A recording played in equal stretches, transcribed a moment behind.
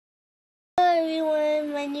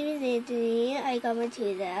name is Anthony. I got my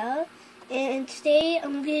tooth out, and today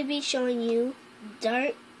I'm going to be showing you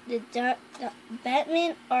the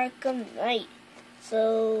Batman Arkham Knight.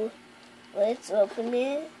 So let's open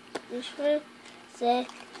it. This one says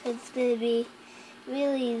it's going to be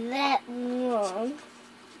really that long.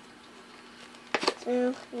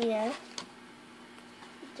 So yeah,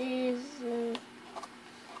 there's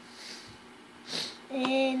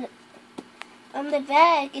and on the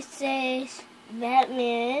back it says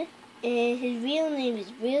Batman, and his real name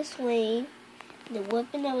is Bruce Wayne. The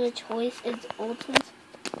weapon of his choice is Ultimate.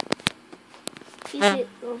 Keep it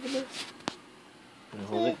over there. Can you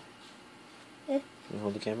hold it? Yeah. Can you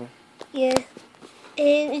hold the camera? Yeah.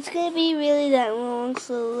 And it's gonna be really that long,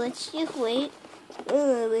 so let's just wait a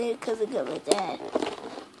little bit because I got my dad.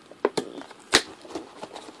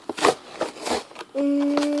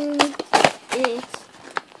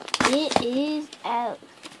 It is out.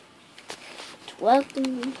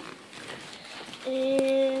 Welcome.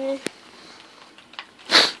 And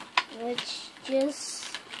let's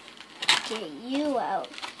just get you out.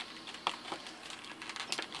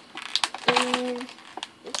 And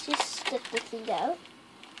let's just stick the thing out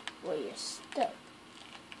where you're stuck.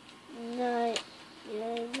 You're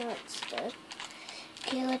not stuck.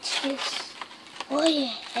 Okay, let's just pull your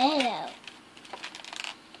head out.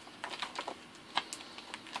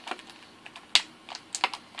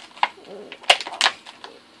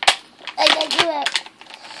 I got you out.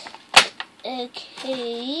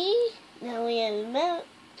 Okay, now we have him out.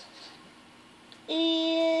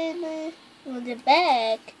 And on the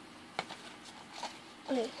back,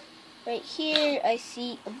 right here, I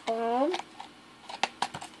see a bomb.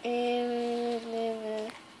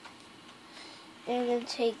 And I'm gonna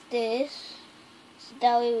take this, so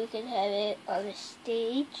that way we can have it on the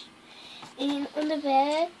stage. And on the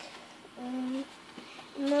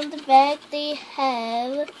back, they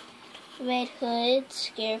have Red Hood,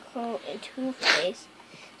 Scarecrow, and Two-Face.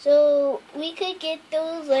 So we could get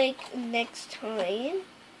those like next time.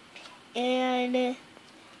 And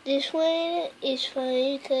this one is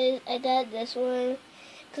funny because I got this one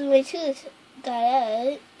because my tooth got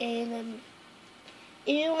out. And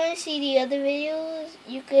if you want to see the other videos,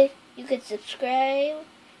 you could subscribe,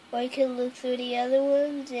 or you can look through the other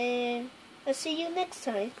ones. And I'll see you next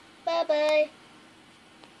time. Bye bye.